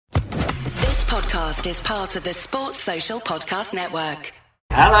podcast is part of the Sports Social Podcast Network.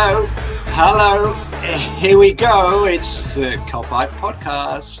 Hello. Here we go. It's the Copite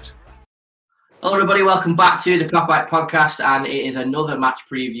Podcast. Hello, everybody. Welcome back to the Copite Podcast, and it is another match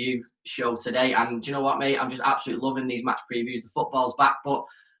preview show today. And do you know what, mate? I'm just absolutely loving these match previews. The football's back, but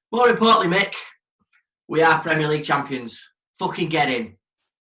more importantly, Mick, we are Premier League champions. Fucking get in.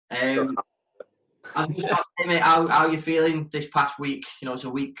 I was just about to say, mate, how are you feeling this past week? You know, it's a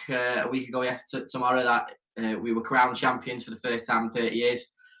week ago, tomorrow that we were crowned champions for the first time in 30 years.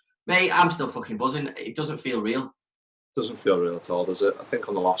 Mate, I'm still fucking buzzing. It doesn't feel real. It doesn't feel real at all, does it? I think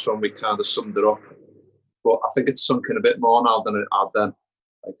on the last one we kind of summed it up, but I think it's sunk in a bit more now than it had then.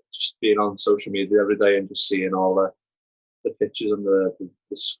 Like just being on social media every day and just seeing all the pictures and the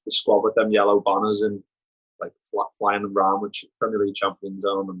squad with them yellow banners and like flying around with Premier League champions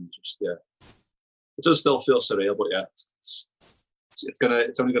on, and just it does still feel surreal, but yeah, it's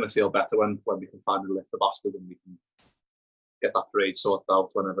only gonna feel better when we can finally lift the bastard and we can get that parade sorted out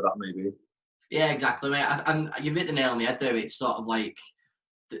whenever that may be. Yeah, exactly, mate. And you've hit the nail on the head there. It's sort of like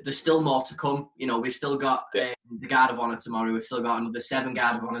there's still more to come. You know, we've still got the Guard of Honour tomorrow. We've still got another 7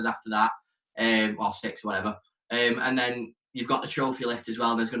 Guard of Honours after that, or 6, whatever. And then you've got the trophy lift as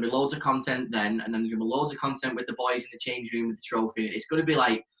well. There's going to be loads of content then, and then there's going to be loads of content with the boys in the change room with the trophy. It's going to be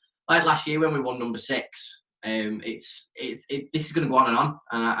like last year when we won number 6. This is going to go on,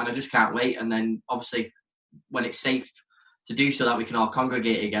 and I just can't wait. And then obviously when it's safe to do so that we can all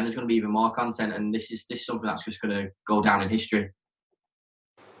congregate again, there's going to be even more content, and this is something that's just going to go down in history.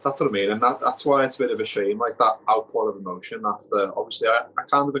 That's what I mean, and that's why it's a bit of a shame, like that outpour of emotion after. Obviously, I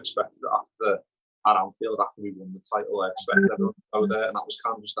kind of expected it after at Anfield after we won the title. I expected everyone to go there, and that was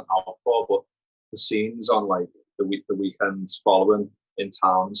kind of just an outpour. But the scenes on like the weekends following in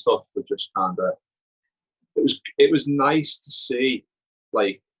town and stuff were just kind of. It was nice to see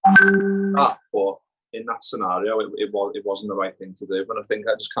like that, but in that scenario, it wasn't the right thing to do. But I think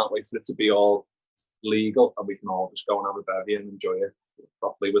I just can't wait for it to be all legal and we can all just go and have a bevy and enjoy it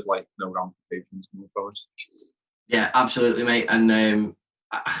properly with like no ramifications coming from it. Yeah, absolutely, mate. And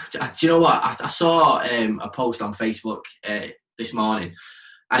do you know what? I saw a post on Facebook this morning,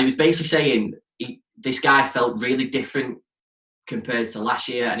 and he was basically saying this guy felt really different compared to last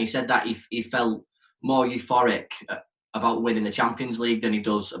year, and he said that he felt more euphoric about winning the Champions League than he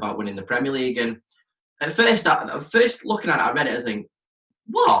does about winning the Premier League. And at first looking at it, I read it and think,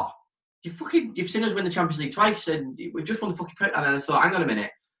 what? You've seen us win the Champions League twice and we've just won the fucking Premier League. And I thought, hang on a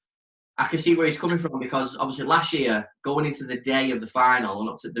minute. I can see where he's coming from, because obviously last year, going into the day of the final and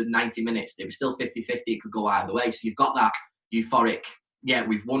up to the 90 minutes, it was still 50-50. It could go either way. So you've got that euphoric, yeah,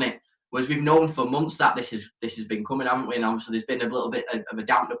 we've won it. Whereas we've known for months that this has been coming, haven't we? And obviously there's been a little bit of a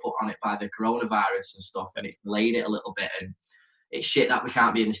dampener put on it by the coronavirus and stuff, and it's delayed it a little bit. And it's shit that we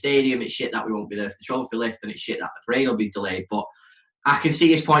can't be in the stadium. It's shit that we won't be there for the trophy lift, and it's shit that the parade will be delayed. But I can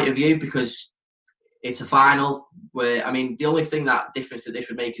see his point of view, because it's a final where, I mean, the only difference that this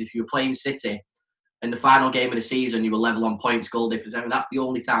would make is if you were playing City in the final game of the season, you were level on points, goal difference. I mean, that's the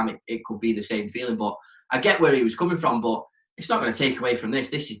only time it could be the same feeling. But I get where he was coming from, but it's not going to take away from this.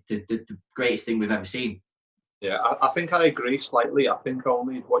 This is the greatest thing we've ever seen. Yeah, I think I agree slightly. I think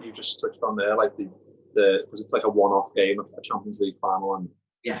only what you just touched on there, like because it's like a one-off game of a Champions League final, and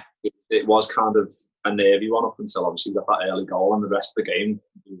yeah, it was kind of a nervy one up until obviously we got that early goal, and the rest of the game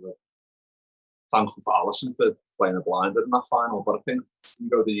we were thankful for Alisson for playing a blinder in that final. But I think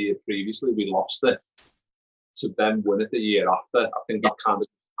the year previously we lost it, to then win it the year after. I think that kind of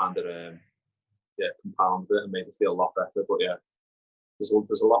compounded it and made it feel a lot better. But yeah, there's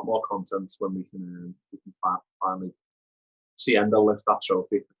a lot more content when we can finally see Endo lift that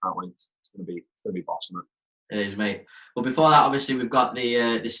trophy. I can't wait. It's gonna be bossing it. It is, mate. But before that, obviously, we've got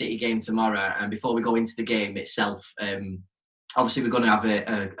the City game tomorrow, and before we go into the game itself, obviously we're going to have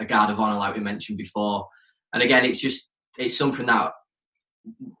a Guard of Honour like we mentioned before. And again, it's something that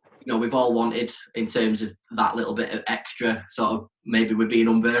we've all wanted in terms of that little bit of extra sort of, maybe we're being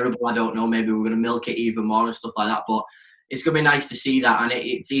unbearable. I don't know. Maybe we're going to milk it even more and stuff like that. But it's going to be nice to see that, and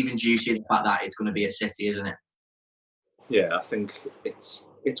it's even juicier the fact that it's going to be at City, isn't it? Yeah, I think it's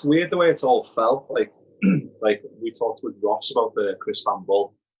weird the way it's all felt. Like we talked with Ross about the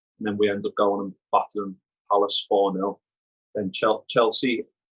Istanbul, and then we end up going and battering Palace 4-0. Then Chelsea,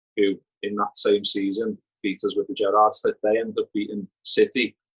 who in that same season beat us with the Gerrards, that they end up beating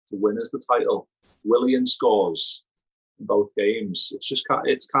City to win us the title. Willian scores in both games.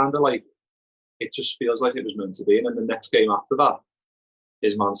 It's kind of like, it just feels like it was meant to be. And then the next game after that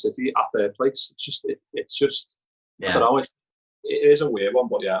is Man City at their place. It's just yeah. I don't know. It is a weird one,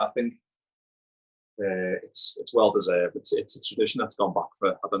 but yeah, I think It's well deserved. It's a tradition that's gone back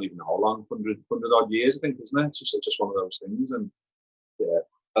for I don't even know how long, 100 odd years, I think, isn't it? It's just one of those things, and yeah.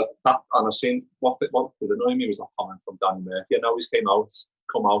 And I seen what did annoy me was that comment from Danny Murphy. I know he's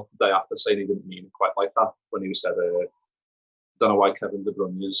come out the day after saying he didn't mean it quite like that when he said, I don't know why Kevin De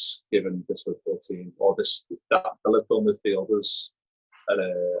Bruyne is given this Liverpool team or the Liverpool midfielders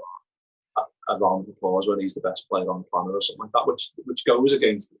a round of applause when he's the best player on the planet or something like that, which goes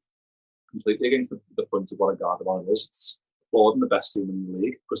completely against the point of what a guard of honour is. It's applauding the best team in the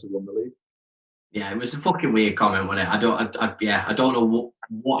league because they won the league. Yeah, it was a fucking weird comment, wasn't it? I don't know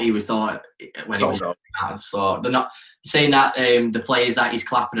what he was thought when he was saying that. So they're not saying that the players that he's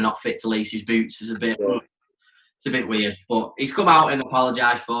clapping are not fit to lace his boots is a bit weird. But he's come out and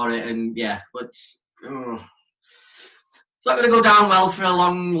apologised for it, and but it's not going to go down well for a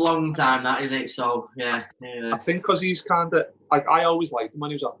long time, that is it? So yeah. I think because he's kind of like, I always liked him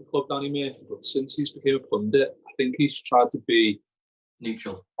when he was at the club, Danny Murphy, but since he's become a pundit, I think he's tried to be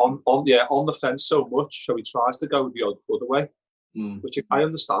neutral on the fence so much, so he tries to go the other way, which I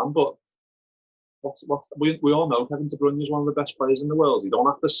understand. But we all know Kevin De Bruyne is one of the best players in the world. You don't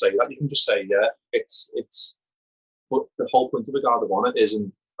have to say that. You can just say it's. But the whole point of the guard of honour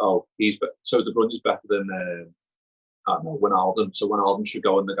isn't so De Bruyne is better than I don't know, Wijnaldum. So Wijnaldum should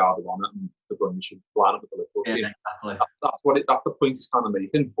go in the guard of honour, and De Bruyne should line up with the Liverpool team. Exactly. That's the point he's kind of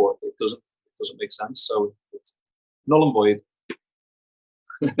making, but it doesn't make sense. So it's null and void.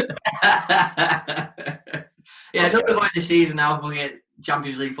 Don't avoid the season now. We'll get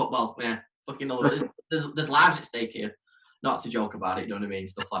Champions League football. Yeah, fucking love it. There's lives at stake here. Not to joke about it, you know what I mean?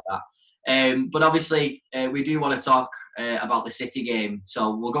 Stuff like that. But obviously, we do want to talk about the City game.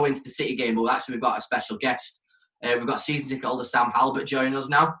 So we'll go into the City game, but actually we've got a special guest. We've got season ticket holder Sam Halbert joining us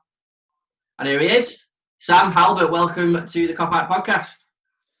now. And here he is. Sam Halbert, welcome to the Cop Out Podcast.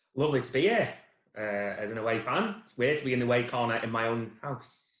 Lovely to be here. As an away fan, it's weird to be in the away corner in my own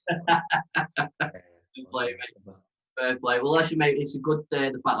house. Good play, mate. Fair play. Well, actually, mate, it's a good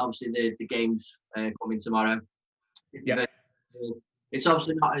the fact obviously the game's coming tomorrow. Yeah. It's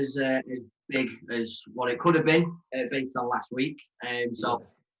obviously not as big as what it could have been based on last week. So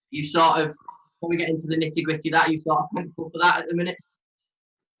you sort of, when we get into the nitty gritty, that you sort of thankful for that at the minute.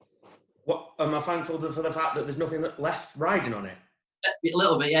 What am I thankful for the fact that there's nothing left riding on it? A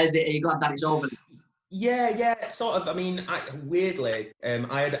little bit, yeah. Are you glad that it's over? Yeah, sort of. I mean, weirdly,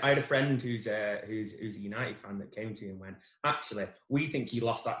 I had a friend who's a United fan that came to me and went, actually, we think you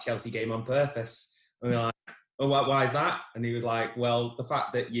lost that Chelsea game on purpose. And we were like, oh, why is that? And he was like, well, the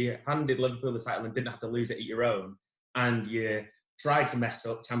fact that you handed Liverpool the title and didn't have to lose it at your own, and you tried to mess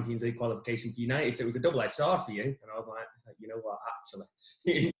up Champions League qualification for United, so it was a double-edged sword for you. And I was like, you know what, actually,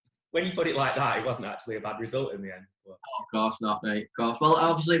 when you put it like that, it wasn't actually a bad result in the end. But... Of course not, mate. Of course. Well,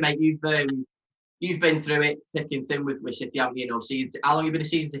 obviously, mate, you've been through it thick and thin with City, haven't you? How long have you been a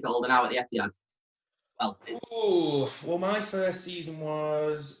season ticket holder now at the Etihad? Well, my first season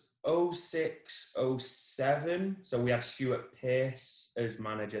was 06-07. So we had Stuart Pearce as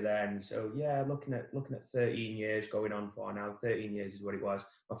manager then. So yeah, looking at 13 years going on for now. 13 years is what it was.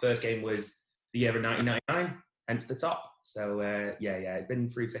 My first game was the year of 1999, hence the top. So it's been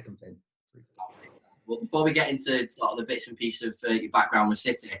through thick and thin. Well, before we get into sort of the bits and pieces of your background with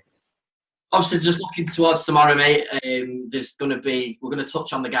City, obviously just looking towards tomorrow, mate. We're going to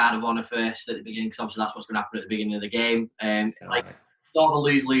touch on the Guard of Honour first at the beginning, because obviously that's what's going to happen at the beginning of the game. Sort of a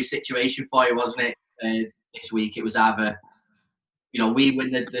lose-lose situation for you, wasn't it? This week it was either, we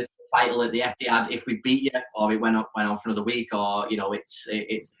win the title at the Etihad if we beat you, or it went on for another week, or it's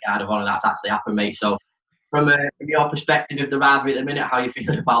the Guard of Honour that's actually happened, mate. So from your perspective of the rivalry at the minute, how are you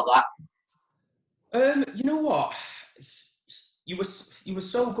feeling about that? You know what? You were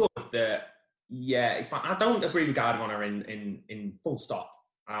so good that it's fine. I don't agree with Guard of Honour in full stop.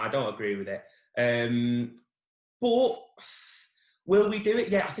 I don't agree with it. But will we do it?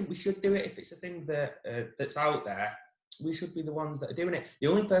 Yeah, I think we should do it. If it's a thing that's out there, we should be the ones that are doing it. The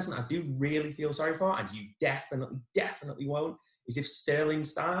only person I do really feel sorry for, and you definitely won't, is if Sterling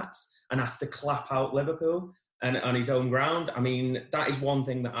starts and has to clap out Liverpool and on his own ground. I mean, that is one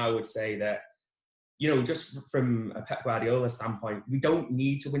thing that I would say that, just from a Pep Guardiola standpoint, we don't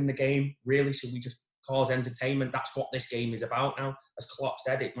need to win the game. Really, should we just cause entertainment? That's what this game is about now. As Klopp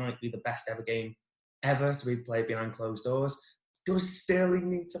said, it might be the best ever game ever to be played behind closed doors. Does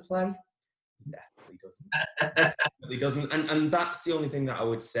Sterling need to play? Definitely doesn't. Definitely doesn't. And that's the only thing that I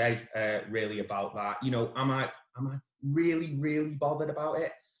would say really about that. Am I really, really bothered about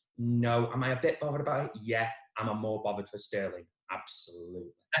it? No. Am I a bit bothered about it? Yeah. Am I more bothered for Sterling? Absolutely.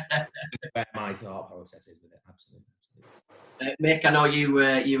 Where my thought process is with it. Absolutely. Mick, I know you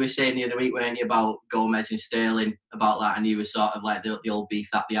were saying the other week, weren't you, about Gomez and Sterling, about that, and you were sort of like the old beef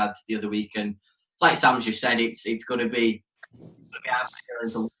that they had the other week, and it's like Sam's just said, it's going to be hard for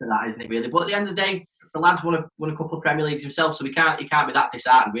Sterling to look at that, isn't it, really? But at the end of the day, the lad's won a couple of Premier Leagues himself, so he can't be that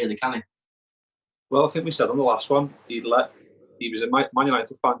disheartened, really, can he? Well, I think we said on the last one, he was a Man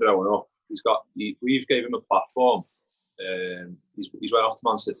United fan growing up. We've gave him a platform. He's went off to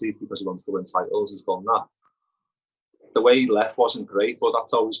Man City because he wants to win titles. He's done that. The way he left wasn't great, but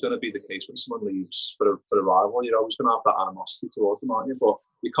that's always going to be the case when someone leaves for a rival. You're always going to have that animosity towards him, aren't you? But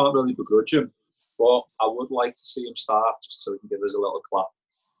you can't really begrudge him. But I would like to see him start just so he can give us a little clap.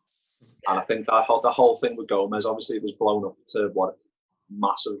 And I think the whole thing with Gomez, obviously it was blown up to what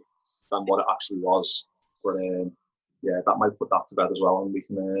massive than what it actually was. But that might put that to bed as well, and we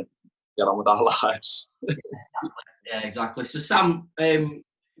can get on with our lives. Yeah, exactly. So Sam,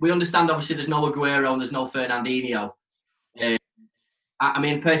 we understand obviously there's no Aguero and there's no Fernandinho. I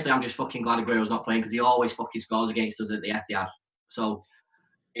mean, personally, I'm just fucking glad Aguero's not playing because he always fucking scores against us at the Etihad. So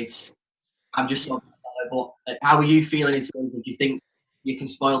I'm just so. But how are you feeling in terms of, do you think you can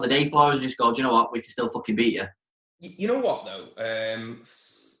spoil the day for us and just go, do you know what, we can still fucking beat you? You know what, though?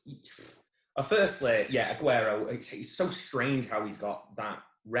 Firstly, yeah, Aguero, it's so strange how he's got that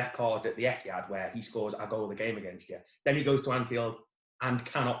record at the Etihad where he scores a goal a game against you. Then he goes to Anfield and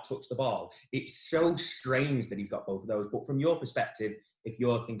cannot touch the ball. It's so strange that he's got both of those. But from your perspective, if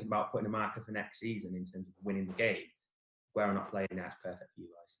you're thinking about putting a marker for next season in terms of winning the game, Aguero not playing, that's perfect for you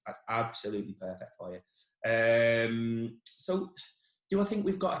guys. That's absolutely perfect for you. So do I think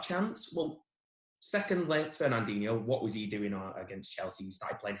we've got a chance? Well, secondly, Fernandinho, what was he doing against Chelsea? He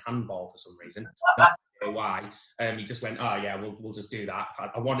started playing handball for some reason. I don't know why. He just went, we'll just do that. I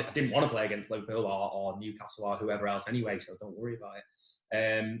didn't want to play against Liverpool or Newcastle or whoever else anyway, so don't worry about it.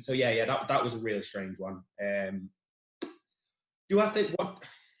 That was a really strange one. Do I think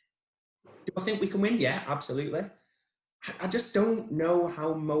we can win? Yeah, absolutely. I just don't know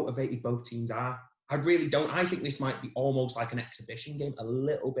how motivated both teams are. I really don't. I think this might be almost like an exhibition game, a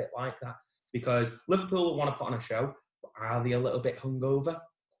little bit like that. Because Liverpool want to put on a show, but are they a little bit hungover?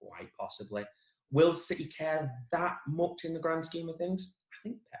 Quite possibly. Will City care that much in the grand scheme of things? I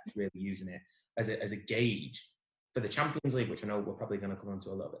think Pep's really using it as a gauge for the Champions League, which I know we're probably going to come on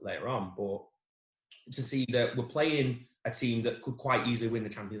to a little bit later on, but to see that we're playing a team that could quite easily win the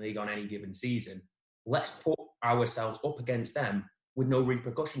Champions League on any given season, let's put ourselves up against them with no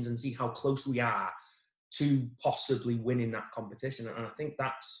repercussions and see how close we are to possibly winning that competition. And I think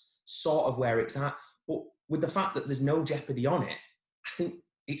that's sort of where it's at. But with the fact that there's no jeopardy on it, I think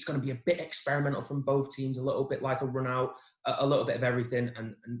it's going to be a bit experimental from both teams, a little bit like a run out, a little bit of everything.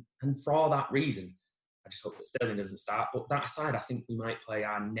 And for all that reason, I just hope that Sterling doesn't start. But that aside, I think we might play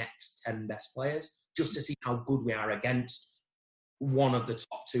our next 10 best players just to see how good we are against one of the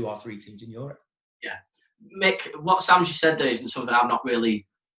top 2 or 3 teams in Europe. Yeah. Mick, what Sam just said there isn't something I've not really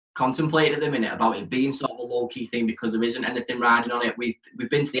contemplated at the minute about it being sort of a low-key thing because there isn't anything riding on it. We've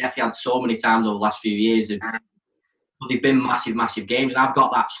been to the Etihad so many times over the last few years. They've been massive games, and I've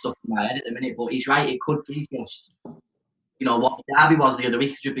got that stuff in my head at the minute. But he's right; it could be just, what the derby was the other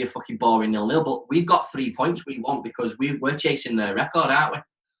week. It should be a fucking boring 0-0. But we've got 3 points we want because we're chasing the record, aren't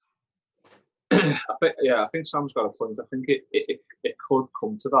we? I think Sam's got a point. I think it could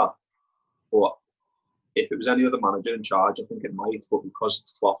come to that, but if it was any other manager in charge, I think it might. But because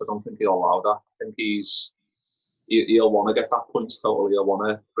it's Klopp, I don't think he'll allow that. I think he'll want to get that points total. He'll want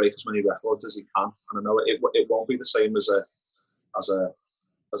to break as many records as he can. And I know it won't be the same as a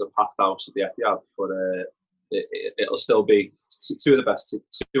packed house at the Etihad, but it'll still be two of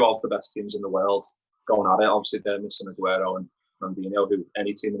the best teams in the world going at it. Obviously, they're missing Aguero and Fernandinho, who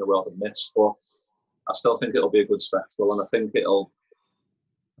any team in the world would miss. But I still think it'll be a good spectacle, and I think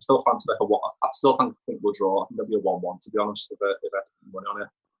I still fancy think we'll draw. I think it'll be a 1-1, to be honest, if I put money on it.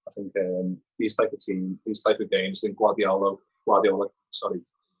 I think these type of games, I think Guardiola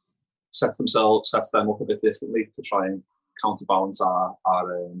sets them up a bit differently to try and counterbalance our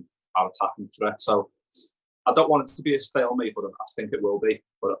attacking threat. So I don't want it to be a stalemate, but I think it will be.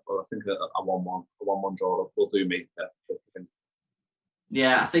 But I think a 1-1 draw will do me.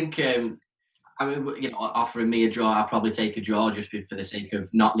 Yeah, I think. Offering me a draw, I'll probably take a draw just for the sake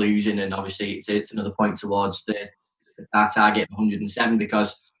of not losing, and obviously it's another point towards our target of 107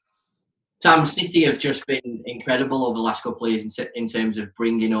 because Sam City have just been incredible over the last couple of years in terms of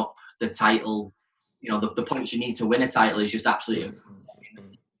bringing up the title. The points you need to win a title is just absolutely.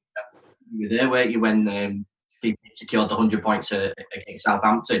 You were there, weren't you, when they secured the 100 points against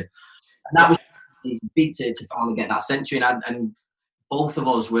Southampton, and that was beat to finally get that century, and both of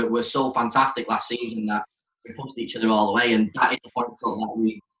us were so fantastic last season that we pushed each other all the way, and that is the point total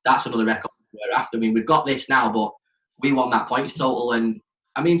that's another record we're after. I mean, we've got this now, but we won that points total. And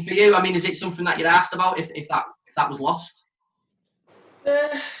I mean, for you, I mean, is it something that you're asked about if that was lost?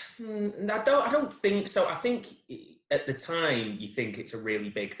 I don't think so. I think at the time you think it's a really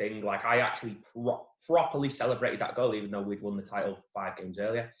big thing. Like, I actually properly celebrated that goal, even though we'd won the title 5 games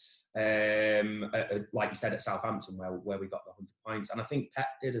earlier. Like you said, at Southampton, where we got the 100 points, and I think Pep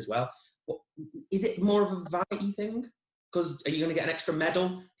did as well. But is it more of a vanity thing? Because are you going to get an extra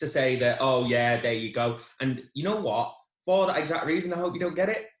medal to say that, oh yeah, there you go? And you know what? For that exact reason, I hope you don't get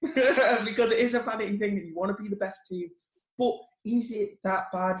it. Because it is a vanity thing that you want to be the best team. But is it that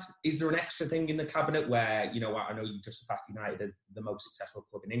bad? Is there an extra thing in the cabinet where, you know, I know you just surpassed United as the most successful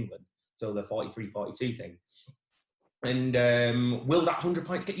club in England, so the 43-42 thing. And will that 100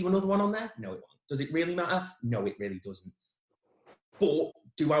 points get you another one on there? No, it won't. Does it really matter? No, it really doesn't. But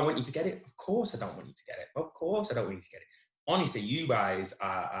do I want you to get it? Of course I don't want you to get it. Of course I don't want you to get it. Honestly, you guys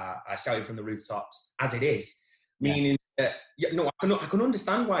are shouting from the rooftops as it is. Meaning, I can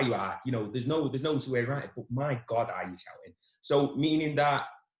understand why you are. You know, there's no two ways around it. But my God, are you shouting? So, meaning that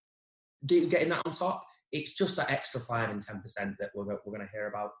getting that on top, it's just that extra 5 and 10% that we're going to hear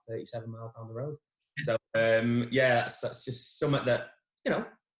about 37 miles down the road. So, that's just something that, you know,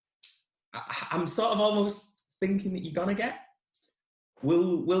 I'm sort of almost thinking that you're going to get.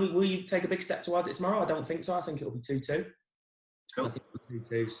 Will you take a big step towards it tomorrow? I don't think so. I think it'll be 2-2. Cool. I think it'll be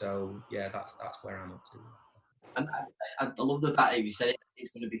 2-2. So, yeah, that's where I'm up to. And I love the fact that you said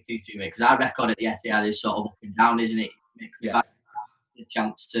it's going to be 2-2, mate, because our record at the Etihad is sort of up and down, isn't it? We've had the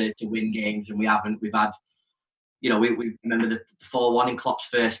chance to win games, and we haven't. We've had, you know, we remember the 4-1 in Klopp's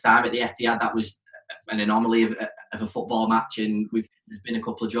first time at the Etihad. That was an anomaly of a football match, and there's been a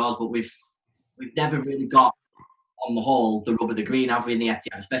couple of draws, but we've never really got, on the whole, the rub of the green, have we, in the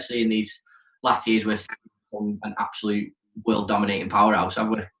Etihad, especially in these last years where we're an absolute world-dominating powerhouse, have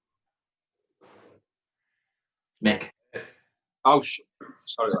we? Mick? Oh,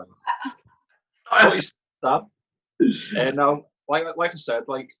 sorry. Sorry, Sam. No, like I said,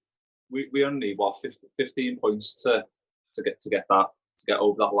 like we only need 15 points to get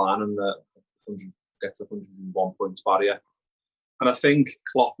over that line and get to 101 points barrier. And I think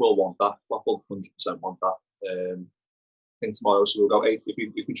Klopp will want that. Klopp will 100% want that. I think tomorrow, so we'll go 8.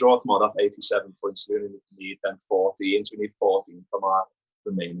 If we draw tomorrow, that's 87 points. So we only need then 14. So we need 14 from our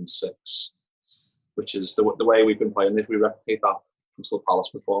remaining 6, which is the way we've been playing. If we replicate that Crystal Palace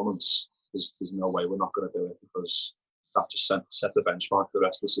performance, there's no way we're not going to do it, because that just set the benchmark for the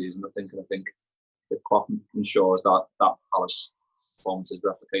rest of the season, I think. And I think if Klopp ensures that Palace performance is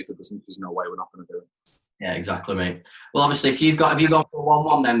replicated, there's no way we're not going to do it. Yeah, exactly, mate. Well, obviously, have you gone for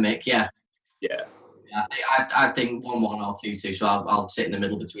 1-1 then, Mick? Yeah. Yeah. I think 1-1 or 2-2, so I'll sit in the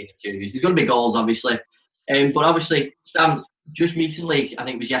middle between the two. There's going to be goals, obviously. But obviously, Sam, just recently, I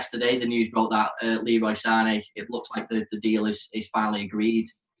think it was yesterday, the news broke that Leroy Sané, it looks like the deal is finally agreed.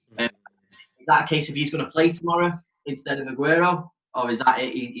 Is that a case of he's going to play tomorrow instead of Aguero? Or is that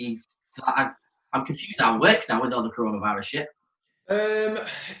it? I'm confused how it works now with all the coronavirus shit.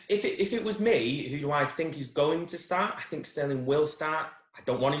 If it was me, who do I think is going to start? I think Sterling will start. I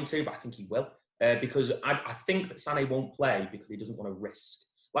don't want him to, but I think he will. Because I think that Sané won't play because he doesn't want to risk.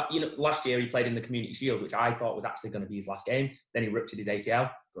 Like, you know, last year he played in the Community Shield, which I thought was actually going to be his last game. Then he ruptured his ACL.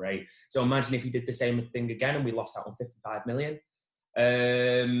 Great. So imagine if he did the same thing again and we lost out on 55 million.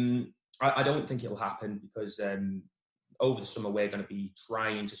 I don't think it'll happen because over the summer we're going to be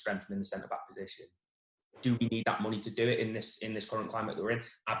trying to strengthen in the centre-back position. Do we need that money to do it in this current climate that we're in?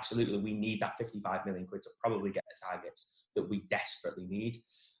 Absolutely. We need that 55 million quid to probably get the targets that we desperately need.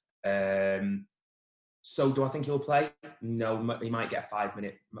 So do I think he'll play? No, he might get a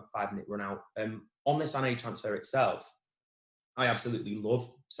 5-minute run out. On the Sané transfer itself, I absolutely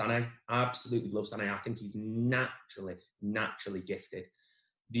love Sané. I think he's naturally gifted.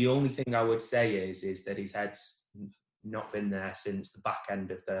 The only thing I would say is that his head's not been there since the back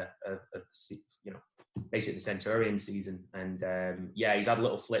end of the basically the Centurion season. And he's had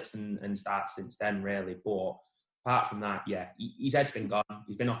little flits and starts since then, really. But apart from that, his head's been gone.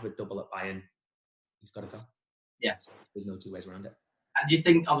 He's been offered double at Bayern. He's got to go. Yeah. There's no two ways around it. And do you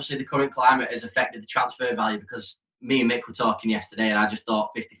think, obviously, the current climate has affected the transfer value? Because me and Mick were talking yesterday, and I just thought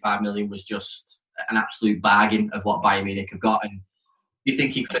 55 million was just an absolute bargain of what Bayern Munich have got. And do you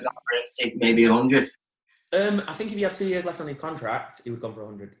think he could have gone for it, maybe 100? I think if he had 2 years left on his contract, he would have gone for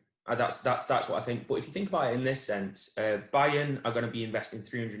 100. That's what I think. But if you think about it in this sense, Bayern are going to be investing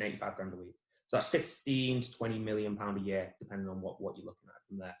 385 grand a week. So that's 15 to 20 million pound a year, depending on what you're looking at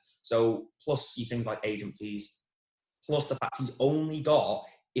from there. So plus you things like agent fees, plus the fact he's only got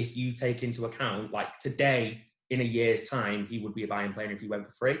if you take into account, like today, in a year's time, he would be a Bayern player if he went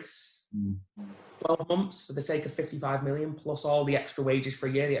for free. 12 months for the sake of 55 million, plus all the extra wages for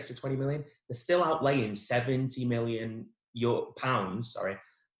a year, the extra 20 million. They're still outlaying 70 million pounds,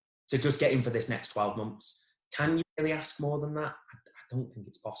 to just get him for this next 12 months. Can you really ask more than that? I don't think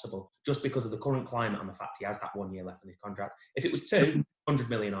it's possible, just because of the current climate and the fact he has that 1 year left in his contract. If it was 200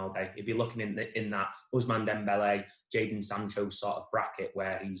 million all day, he'd be looking in that Ousmane Dembele, Jadon Sancho sort of bracket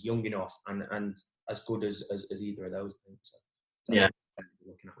where he's young enough and as good as either of those things. So yeah.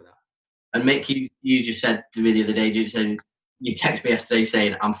 Looking at with that. And Mick, you just said to me the other day, you texted me yesterday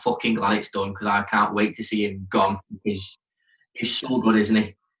saying, I'm fucking glad it's done because I can't wait to see him gone. He's so good,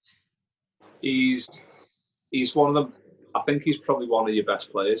 isn't he? He's one of them. I think he's probably one of your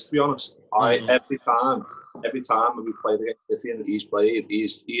best players, to be honest. Every time we've played against City and he's played,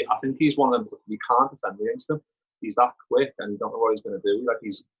 I think he's one of them. You can't defend against him. He's that quick and you don't know what he's going to do. Like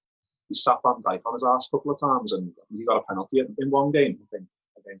he's sat Van Dijk on his arse a couple of times and he got a penalty in one game, I think,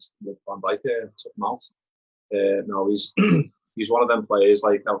 against Van Dijk, took him out. No, he's one of them players.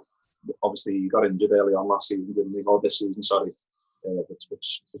 Like, obviously, he got injured early on last season, didn't he? Or this season, sorry,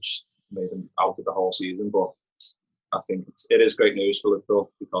 which made him out of the whole season. But I think it is great news for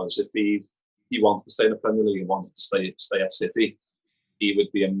Liverpool because if he wants to stay in the Premier League and wanted to stay at City, he would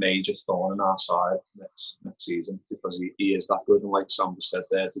be a major thorn in our side next season because he is that good. And like Sam said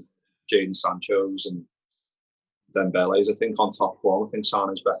there, Jadon Sancho's and Dembele's, I think, on top form. I think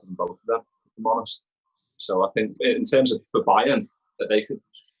Sané's better than both of them, if I'm honest. So I think in terms of for Bayern, that they're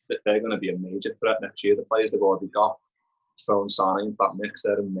going to be a major threat next year. The players they've already got, throwing Sané into that mix,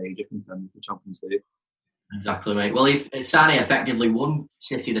 they're a major contender for Champions League. Exactly, mate. Well, Sané effectively won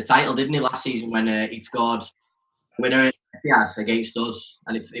City the title, didn't he, last season when he'd scored winner against us,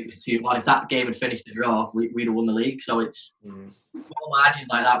 and it was 2-1. If that game had finished a draw, we'd have won the league. So it's small margins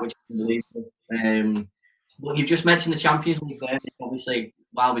like that, which is unbelievable. But you've just mentioned the Champions League there. Obviously,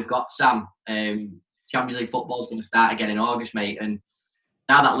 while we've got Sam, Champions League football is going to start again in August, mate. And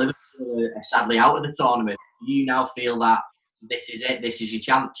now that Liverpool are sadly out of the tournament, you now feel that this is it. This is your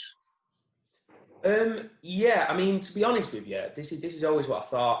chance. Yeah, I mean, to be honest with you, this is always what I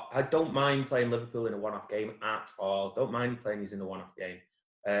thought. I don't mind playing Liverpool in a one-off game at all. Don't mind playing us in a one-off game.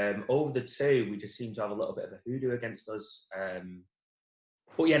 Over the two, we just seem to have a little bit of a hoodoo against us.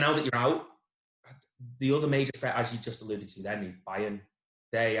 But yeah, now that you're out, the other major threat, as you just alluded to then, is Bayern.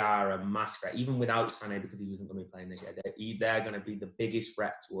 They are a mass threat, even without Sané, because he wasn't going to be playing this year. They're going to be the biggest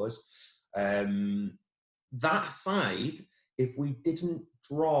threat to us. That aside, if we didn't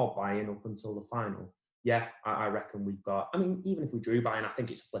draw Bayern up until the final, yeah, I reckon we've got... I mean, even if we drew Bayern, I think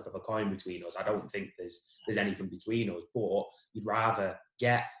it's a flip of a coin between us. I don't think there's anything between us, but you'd rather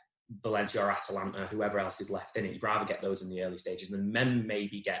get Valencia or Atalanta, whoever else is left in it, you'd rather get those in the early stages and then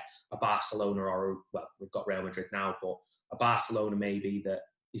maybe get a Barcelona well, we've got Real Madrid now, but a Barcelona maybe that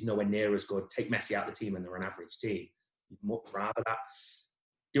is nowhere near as good. Take Messi out of the team and they're an average team. You'd much rather that.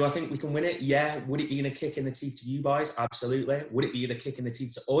 Do I think we can win it? Yeah. Would it be a kick in the teeth to you boys? Absolutely. Would it be the kick in the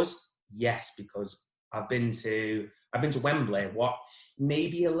teeth to us? Yes, because I've been to Wembley,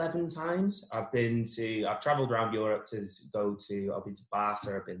 maybe 11 times. I've travelled around Europe I've been to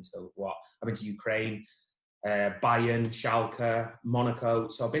Barca, I've been to Ukraine, Bayern, Schalke, Monaco.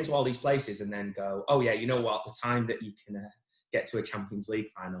 So I've been to all these places and then go, oh yeah, you know what? The time that you can get to a Champions League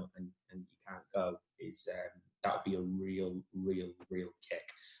final and you can't go is that would be a real kick.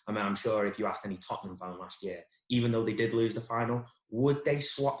 I mean, I'm sure if you asked any Tottenham fan last year, even though they did lose the final, would they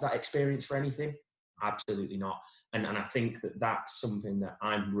swap that experience for anything? Absolutely not. And I think that's something that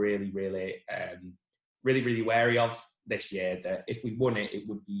I'm really wary of this year, that if we won it, it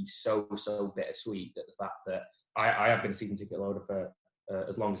would be so bittersweet, that the fact that I have been a season ticket holder for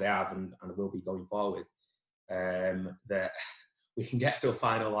as long as I have and I will be going forward, that we can get to a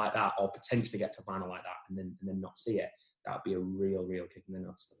final like that, or potentially get to a final like that and then not see it. That would be a real kick in the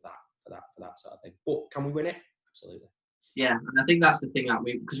nuts for that sort of thing. But can we win it? Absolutely. Yeah, and I think that's the thing that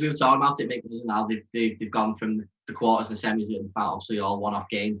because we were talking about it, Mick, now they've gone from the quarters and the semis and the finals, so all one-off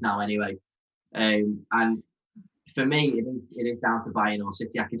games now anyway. And for me, it is down to Bayern or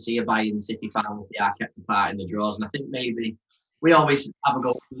City. I can see a Bayern City final if they are kept apart in the draws, and I think maybe we always have a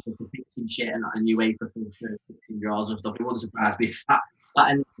go for fixing shit and UEFA for fixing draws and stuff. It wouldn't surprise me if that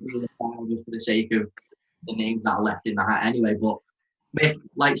ended up being the final just for the sake of the names that are left in the hat anyway. But Mick,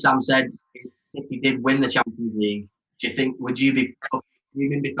 like Sam said, if City did win the Champions League, do you think, would you be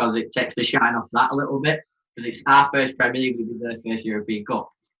fuming because it takes the shine off that a little bit? Because it's our first Premier League, would be their first European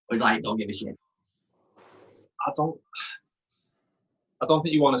Cup. Or it's like, don't give a shit. I don't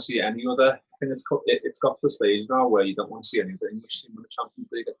think you want to see any other think it's got to the stage now where you don't want to see any of the English team in the Champions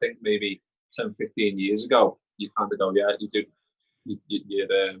League. I think maybe 10, 15 years ago, you kind of go, yeah, you're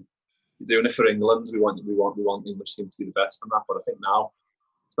doing it for England. We want the English team to be the best and that. But I think now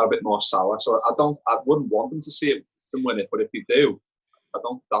it's got a bit more sour. So I wouldn't want them to see them win it. But if they do,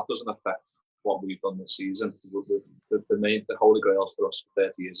 that doesn't affect what we've done this season. The holy grail for us for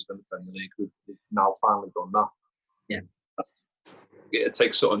 30 years has been the Premier League. We've now finally done that. Yeah. It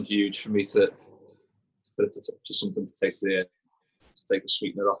takes something huge for me to something to take the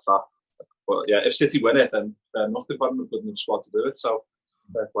sweetener off that. But yeah, if City win it, then nothing but a good enough squad to do it. So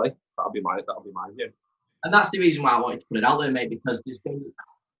fair play. That'll be my view. And that's the reason why I wanted to put it out there, mate, because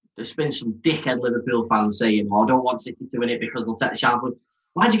there's been some dickhead Liverpool fans saying, "Oh, I don't want City to win it because they'll take the chance."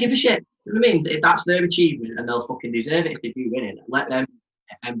 Why'd you give a shit? You know what I mean? That's their achievement, and they'll fucking deserve it if they do win it. Let them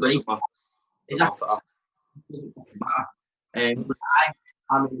embrace it. Exactly. Doesn't fucking matter. But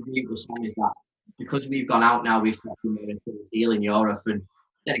I'm in agreement with Sam is that because we've gone out now, we've got a deal in Europe, and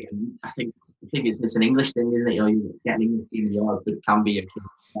then again, I think it's an English thing, isn't it? You get an English team in Europe that can be a kid.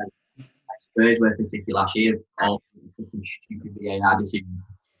 Like Spurs working City last year, all fucking stupid VAR decision.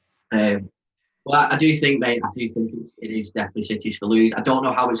 Well, I do think, mate, it is definitely City's for lose. I don't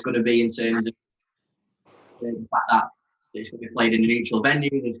know how it's going to be in terms of the fact that it's going to be played in a neutral venue.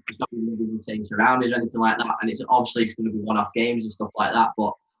 It's not going to be the same surroundings or anything like that. And it's going to be one-off games and stuff like that.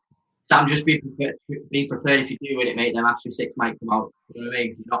 But Sam, just be prepared if you do win it, mate. Them extra 6 might come out. You know what I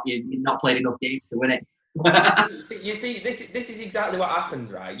mean? You've not played enough games to win it. You see, this is exactly what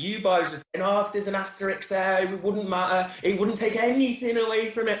happens, right? You boys are saying, "Oh, if there's an asterisk there, it wouldn't matter. It wouldn't take anything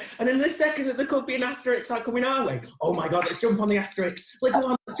away from it." And then the second that there could be an asterisk like coming our way, "Oh my God, let's jump on the asterisk. Like, go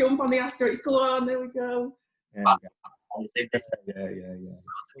on, let's jump on the asterisk. Go on, there we go." Yeah.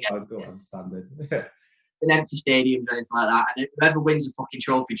 Go on, standard. In empty stadiums or anything like that. And whoever wins a fucking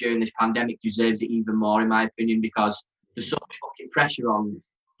trophy during this pandemic deserves it even more, in my opinion, because there's so much fucking pressure on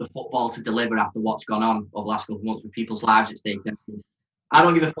the football to deliver after what's gone on over the last couple of months with people's lives at stake. I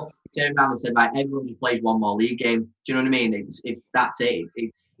don't give a fuck if you turn around and say, right, everyone just plays one more league game. Do you know what I mean? That's it.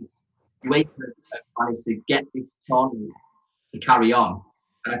 You wait for fans to get this tournament to carry on.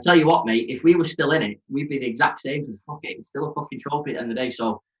 And I tell you what, mate, if we were still in it, we'd be the exact same. Fuck it, it's still a fucking trophy at the end of the day.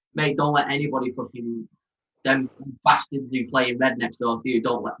 So, mate, don't let anybody fucking, them bastards who play in red next door to you,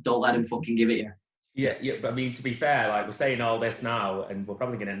 don't let them fucking give it you. Yeah, but I mean, to be fair, like, we're saying all this now, and we're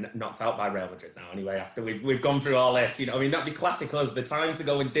probably going to knocked out by Real Madrid now anyway, after we've gone through all this. You know, I mean, that'd be classic us, the time to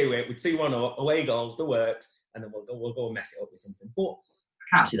go and do it with 2-1 away goals, the works, and then we'll go and mess it up with something. But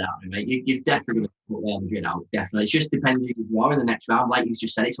I can't see that, mate. You've definitely put Real Madrid out, definitely. It just depends who you are in the next round. Like you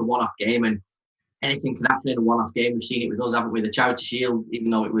just said, it's a one-off game, and anything can happen in a one-off game. We've seen it with us, haven't we? The Charity Shield, even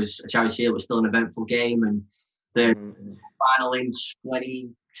though it was a Charity Shield, it was still an eventful game, and the final in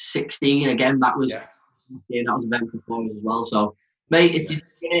 2016, again, that was... Yeah, that was eventful for us as well. So, mate, if you do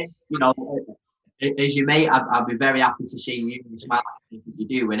win it, you know, as your mate, I'd be very happy to see you smile if you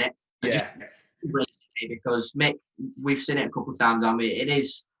do win it. Yeah. Because, Mick, we've seen it a couple of times, haven't we?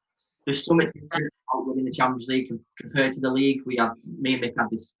 There's something different about winning the Champions League compared to the league. Me and Mick had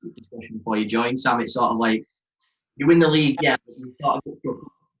this discussion before you joined, Sam. It's sort of like, you win the league, yeah, but you sort of look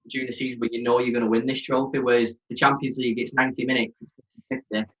during the season, but you know you're going to win this trophy. Whereas the Champions League, it's 90 minutes, it's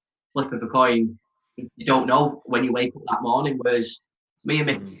 50, flip of a coin. You don't know when you wake up that morning. Whereas me and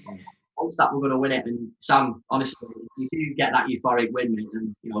Mick, once that we're going to win it, and Sam, honestly, if you do get that euphoric win, mate,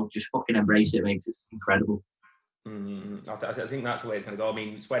 then just fucking embrace it, mate. It's incredible. I think that's the way it's going to go. I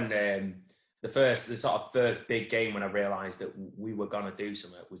mean, it's when the sort of first big game when I realised that we were going to do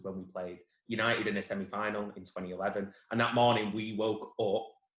something was when we played United in a semi-final in 2011, and that morning we woke up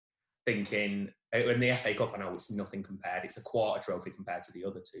thinking, in the FA Cup, I know it's nothing compared, it's a quarter trophy compared to the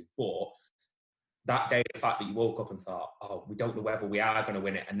other two, but that day, the fact that you woke up and thought, "Oh, we don't know whether we are going to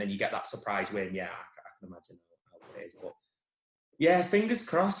win it," and then you get that surprise win. Yeah, I can imagine how it is. But yeah, fingers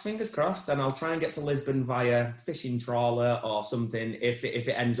crossed, and I'll try and get to Lisbon via fishing trawler or something if it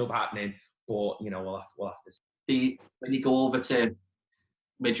ends up happening. But we'll have to see. When you go over to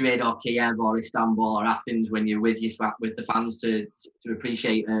Madrid or Kiev or Istanbul or Athens, when you're with the fans to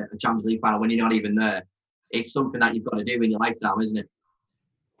appreciate a Champions League final when you're not even there, it's something that you've got to do in your lifetime, isn't it?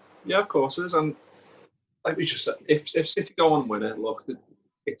 Yeah, of course it is. And like we just said, if City go and win it, look,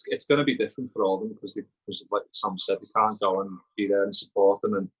 it's going to be different for all of them because like Sam said, they can't go and be there and support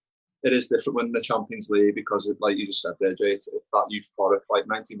them. And it is different winning the Champions League because, like you just said there, Jay, it's that euphoric, like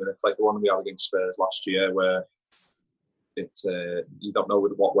 90 minutes, like the one we had against Spurs last year, where it's you don't know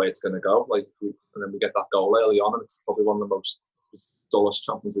what way it's going to go. And then we get that goal early on, and it's probably one of the most dullest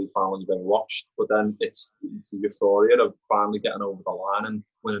Champions League finals you've ever watched. But then it's the euphoria of finally getting over the line and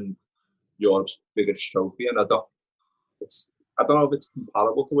winning Europe's biggest trophy, and I don't know if it's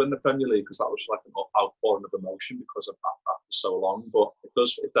comparable to win the Premier League, because that was like an outpouring of emotion because of that after so long. But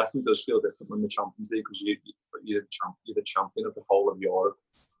it definitely does feel different when the Champions League, because you're the champion of the whole of Europe,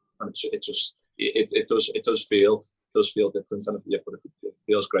 and it does feel different, and it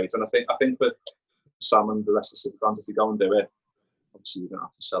feels great. And I think for Sam and the rest of the City fans, if you go and do it, obviously you're going to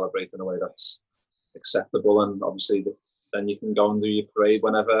have to celebrate in a way that's acceptable, and obviously then you can go and do your parade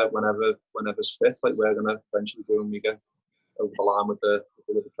whenever's fit, like we're going to eventually do when we get over the line with the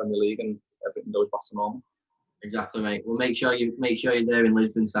Premier League and everything goes back to normal. Exactly, mate. Well, make sure you're there in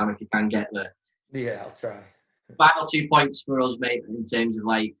Lisbon, Sam, if you can get there. Yeah, I'll try. Final 2 points for us, mate, in terms of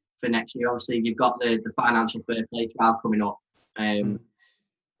like for next year. Obviously, you've got the financial fair play trial coming up.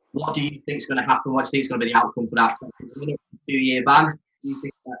 What do you think is going to happen? What do you think is going to be the outcome for that 2-year ban? Do you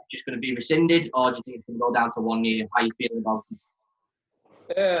think that's just going to be rescinded, or do you think it's going to go down to 1 year? How are you feeling about it?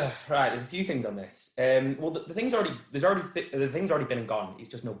 Right, there's a few things on this. Well, the thing's already been and gone. It's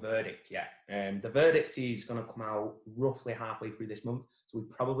just no verdict yet. The verdict is going to come out roughly halfway through this month, so we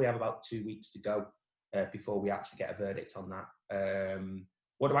probably have about 2 weeks to go before we actually get a verdict on that.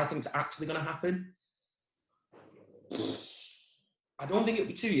 What do I think is actually going to happen? I don't think it'll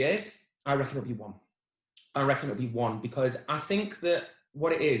be 2 years. I reckon it'll be one. Because I think that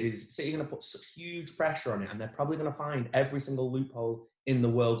what it is City are going to put such huge pressure on it, and they're probably going to find every single loophole in the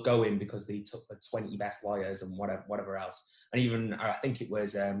world going because they took the 20 best lawyers and whatever else. And even, I think it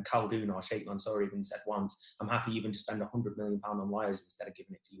was Khaldoon or Sheikh Mansour even said once, I'm happy even to spend £100 million on lawyers instead of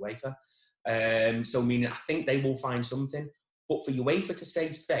giving it to UEFA. So, I mean, I think they will find something. But for UEFA to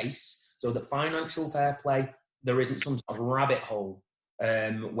save face, so that financial fair play, there isn't some sort of rabbit hole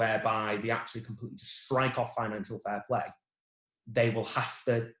whereby they actually completely just strike off financial fair play, they will have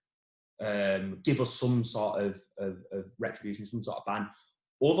to give us some sort of retribution, some sort of ban.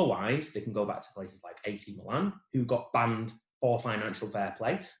 Otherwise, they can go back to places like AC Milan, who got banned for financial fair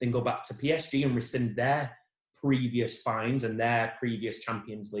play. They can go back to PSG and rescind their previous fines and their previous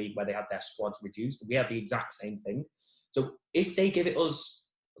Champions League where they had their squads reduced. We have the exact same thing. So if they give it us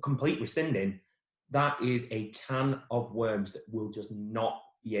a complete rescinding, that is a can of worms that will just not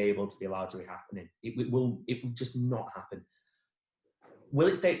be able to be allowed to be happening. It will just not happen. Will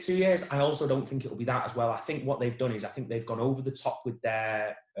it take 2 years? I also don't think it will be that as well. I think what they've done is I think they've gone over the top with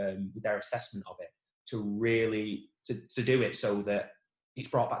their assessment of it to really to do it so that it's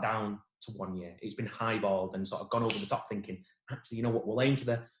brought back down to 1 year. It's been highballed and sort of gone over the top, thinking, actually, you know what? We'll aim for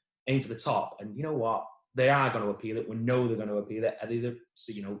the top, and you know what? They are going to appeal it. We know they're going to appeal it. Are they the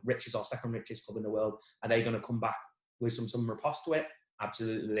richest or second richest club in the world? Are they going to come back with some riposte to it?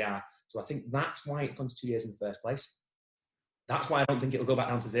 Absolutely, they are. So I think that's why it's gone to 2 years in the first place. That's why I don't think it'll go back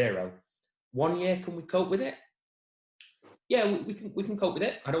down to 0. 1 year, can we cope with it? Yeah, we can cope with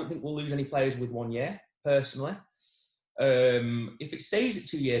it. I don't think we'll lose any players with 1 year, personally. If it stays at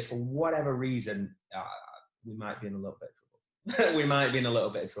 2 years for whatever reason, we might be in a little bit of trouble. We might be in a little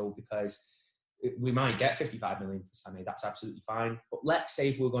bit of trouble because we might get 55 million for Sammy. That's absolutely fine. But let's say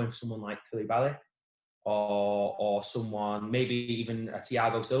if we're going for someone like Koulibaly or someone, maybe even a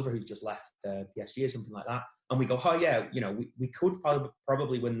Thiago Silva who's just left PSG or something like that, and we go, oh yeah, we could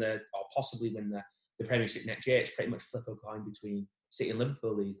probably win possibly win the Premiership next year. It's pretty much flip a coin between City and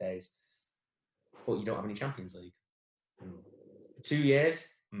Liverpool these days. But you don't have any Champions League. 2 years,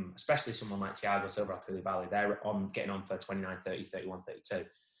 especially someone like Thiago Silva or Koulibaly, they're getting on for 29, 30, 31, 32.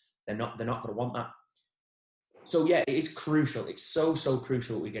 They're not going to want that. So yeah, it is crucial. It's so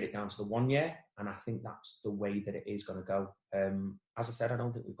crucial that we get it down to the 1 year, and I think that's the way that it is going to go. As I said, I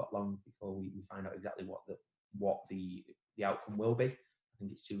don't think we've got long before we find out exactly what the outcome will be. I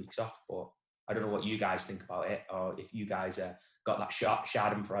think it's 2 weeks off, but I don't know what you guys think about it, or if you guys got that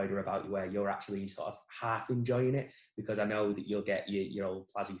schadenfreude about you where you're actually sort of half enjoying it, because I know that you'll get your old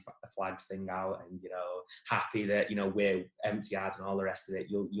Plazzy flags thing out and happy that we're empty-eyed and all the rest of it.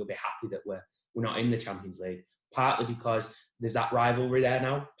 You'll be happy that we're not in the Champions League, partly because there's that rivalry there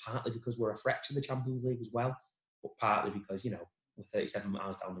now, partly because we're a threat to the Champions League as well, but partly because we're 37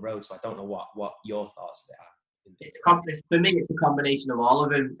 miles down the road. So I don't know what your thoughts of it are. For me, it's a combination of all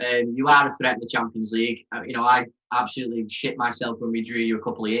of them. You are a threat in the Champions League. I absolutely shit myself when we drew you a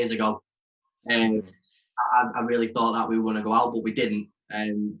couple of years ago. I really thought that we were going to go out, but we didn't.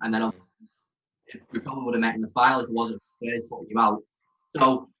 And then we probably would have met in the final if it wasn't for Spurs putting you out.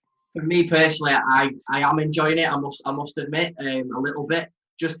 So for me personally, I am enjoying it. I must admit, a little bit.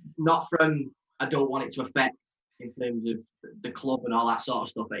 Just not from, I don't want it to affect in terms of the club and all that sort of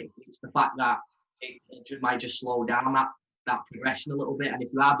stuff. It's the fact that it might just slow down that progression a little bit. And if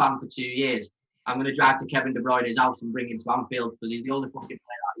you are banned for 2 years, I'm going to drive to Kevin De Bruyne's house and bring him to Anfield because he's the only fucking player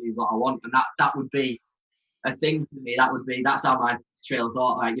that these lot I want, and that would be a thing for me. That's how my trail of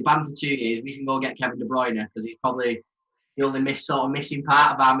thought. Like, you're banned for 2 years. We can go get Kevin De Bruyne because he's probably the only missing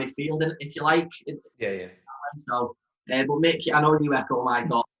part of our midfield, if you like. Yeah. So, but Mick, I know you echo my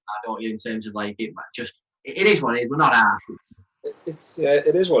thoughts, don't you, in terms of like it is what it is. We're not arsed.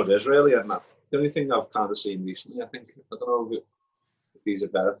 It is what it is, really. And the only thing I've kind of seen recently, I don't know if these are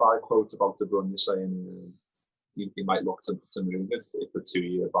verified quotes about De Bruyne saying he might look to move if the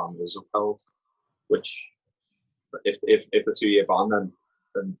 2-year ban is upheld. Which, if the 2-year ban,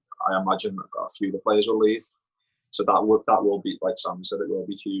 then I imagine a few of the players will leave. So that will be, like Sam said, it will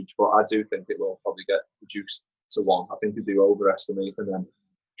be huge. But I do think it will probably get reduced to 1. I think they do overestimate, and then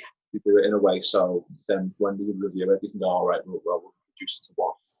they do it in a way so then when you review it, you can go, all right, we'll reduce it to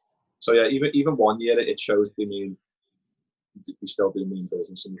 1. So yeah, even 1 year, it shows we still do mean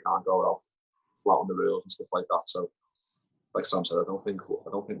business, and you can't go out flat on the rules and stuff like that. So, like Sam said, I don't think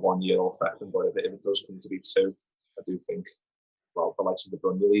 1 year will affect them, but if it does come to be 2, I do think, well, the likes of De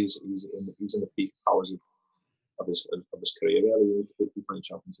Bruyne, he's in the peak powers of his career, really. He's playing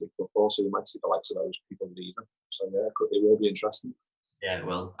Champions League football, so you might see the likes of those people leaving. So yeah, it will be interesting. Yeah, it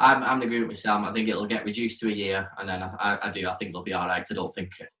will. I'm in agreement with Sam. I think it'll get reduced to a year, and then I think they'll be all right. I don't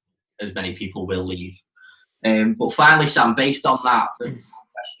think as many people will leave. But finally, Sam, based on that, the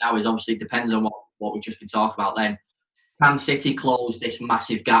question now is obviously depends on what we've just been talking about. Then, can City close this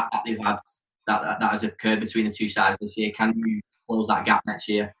massive gap that they've had that has occurred between the two sides this year? Can you close that gap next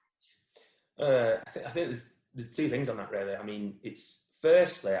year? I think there's 2 things on that, really. I mean, it's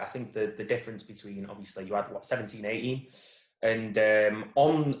firstly, I think the difference between, obviously, you had 17, 18, and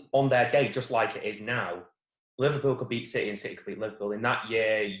on their day, just like it is now, Liverpool could beat City and City could beat Liverpool. In that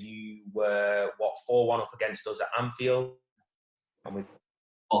year, you were 4-1 up against us at Anfield, and we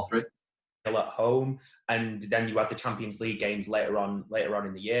 4-3 at home, and then you had the Champions League games later on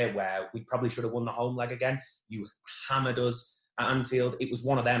in the year where we probably should have won the home leg again. You hammered us at Anfield. It was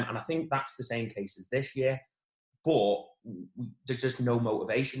one of them, and I think that's the same case as this year. But there's just no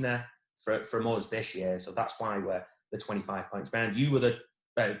motivation there from us this year, so that's why we're the 25 points behind. You were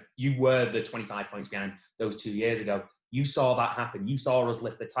the 25 points behind those 2 years ago. You saw that happen. You saw us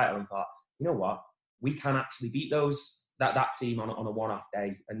lift the title and thought, you know what, we can actually beat that team on a one-off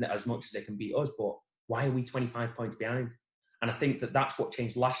day, and as much as they can beat us. But why are we 25 points behind? And I think that's what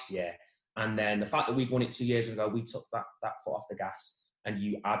changed last year. And then the fact that we won it 2 years ago, we took that foot off the gas, and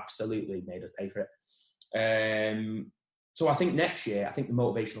you absolutely made us pay for it. So I think next year, I think the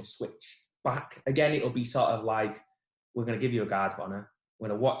motivation will switch back. Again, it'll be sort of like, we're going to give you a guard of honour. We're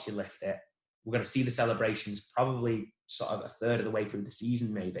going to watch you lift it. We're going to see the celebrations probably sort of a third of the way through the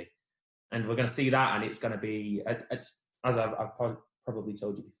season, maybe. And we're going to see that, and it's going to be, as I've probably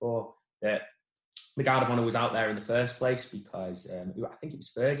told you before, that the Guard of Honour was out there in the first place because I think it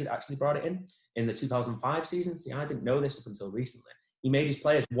was Fergie that actually brought it in the 2005 season. See, I didn't know this up until recently. He made his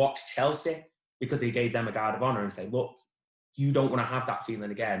players watch Chelsea because he gave them a Guard of Honour and say, look, you don't want to have that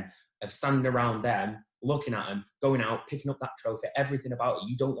feeling again of standing around them, looking at them, going out, picking up that trophy, everything about it.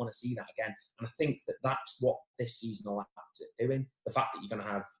 You don't want to see that again. And I think that's what this season will have to do. The fact that you're going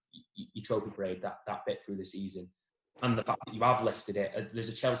to have your trophy parade, that bit through the season, and the fact that you have lifted it. There's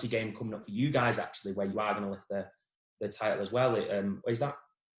a Chelsea game coming up for you guys, actually, where you are going to lift the title as well. Is that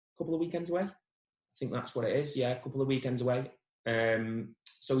a couple of weekends away? I think that's what it is. Yeah, a couple of weekends away.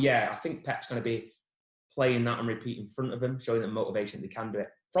 So, yeah, I think Pep's going to be playing that and repeat in front of them, showing them motivation that they can do it.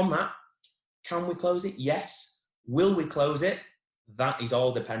 From that, can we close it? Yes. Will we close it? That is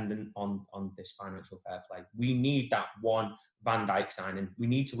all dependent on this financial fair play. We need that one Van Dijk signing. We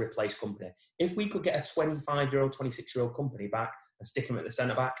need to replace Kompany. If we could get a 25-year-old, 26-year-old Kompany back and stick him at the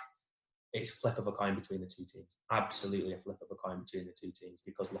centre-back, it's a flip of a coin between the two teams. Absolutely a flip of a coin between the two teams,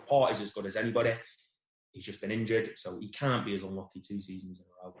 because Laporte is as good as anybody. He's just been injured, so he can't be as unlucky 2 seasons in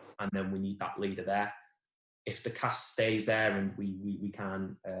a row. And then we need that leader there. If the cast stays there and we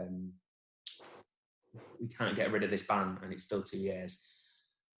can't get rid of this ban and it's still 2 years,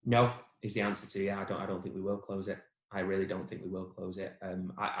 no is the answer to I don't think we will close it. I really don't think we will close it.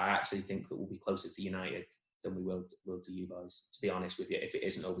 I actually think that we'll be closer to United than we will to you boys, to be honest with you, if it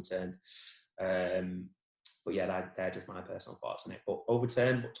isn't overturned. But yeah, they're just my personal thoughts on it. But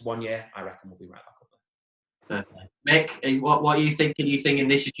overturned to 1 year, I reckon we'll be right back up there. Mick, what are you thinking? Are you thinking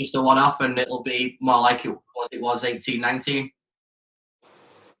this is just a one-off and it'll be more like it was 18-19?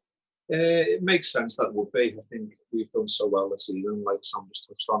 It makes sense that it would be. I think we've done so well this season. Like Sam just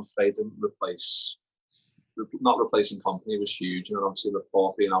touched on, they didn't not replacing Kompany was huge, and obviously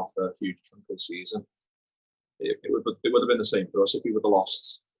Laporte being out for a huge chunk of the season. It would have been the same for us if we would have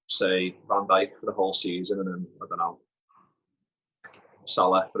lost, say, Van Dijk for the whole season, and then I don't know,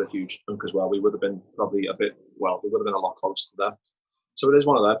 Salah for a huge chunk as well. We would have been probably we would have been a lot closer to them. So it is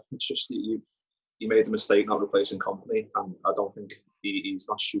one of them. It's just you made the mistake not replacing Company, and I don't think he's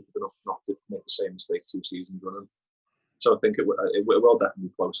not stupid enough not to make the same mistake 2 seasons running. So I think it will definitely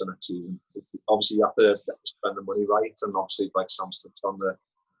be closer next season. Obviously, you have to spend the money right, and obviously, like Sam's touched on the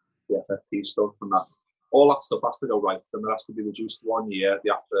FFP stuff and that. All that stuff has to go right for them. It has to be reduced to 1 year.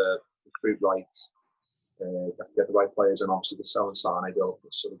 They have to recruit right. You have to get the right players, and obviously the selling Sane, they'll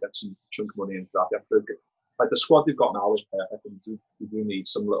sort of get some chunk of money into that. You have to like the squad they've got now is perfect. And you do need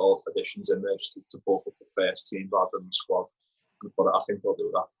some little additions in there just to bulk up the first team rather than the squad. But I think they'll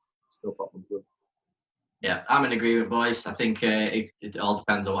do that. It's no problem for them. Yeah, I'm in agreement, boys. I think it all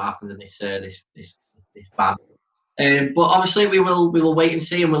depends on what happens in this ban. But obviously we will wait and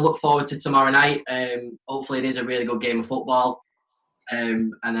see, and we'll look forward to tomorrow night. Hopefully it is a really good game of football,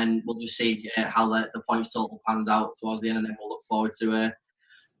 and then we'll just see how the points total pans out towards the end, and then we'll look forward to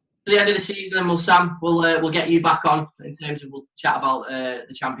the end of the season. And we'll get you back on in terms of we'll chat about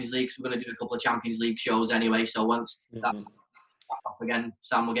the Champions League. So we're going to do a couple of Champions League shows anyway. So once that's back off again,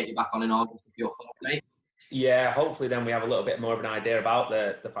 Sam will get you back on in August if you're up for it, mate. Yeah, hopefully then we have a little bit more of an idea about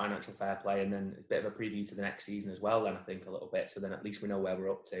the financial fair play, and then a bit of a preview to the next season as well, then I think a little bit, so then at least we know where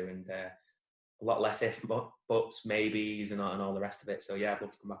we're up to, and a lot less if, buts, maybes, and all the rest of it. So yeah, I'd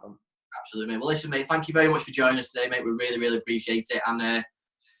love to come back on. Absolutely, mate. Well, listen, mate, thank you very much for joining us today, mate. We really, really appreciate it. And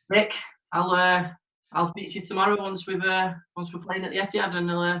Nick, I'll speak to you tomorrow once we're playing at the Etihad, and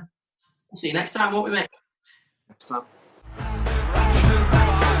we'll see you next time, won't we, mate? Next time.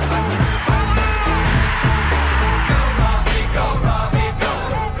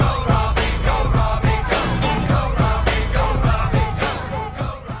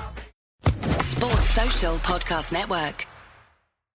 Sports Social Podcast Network.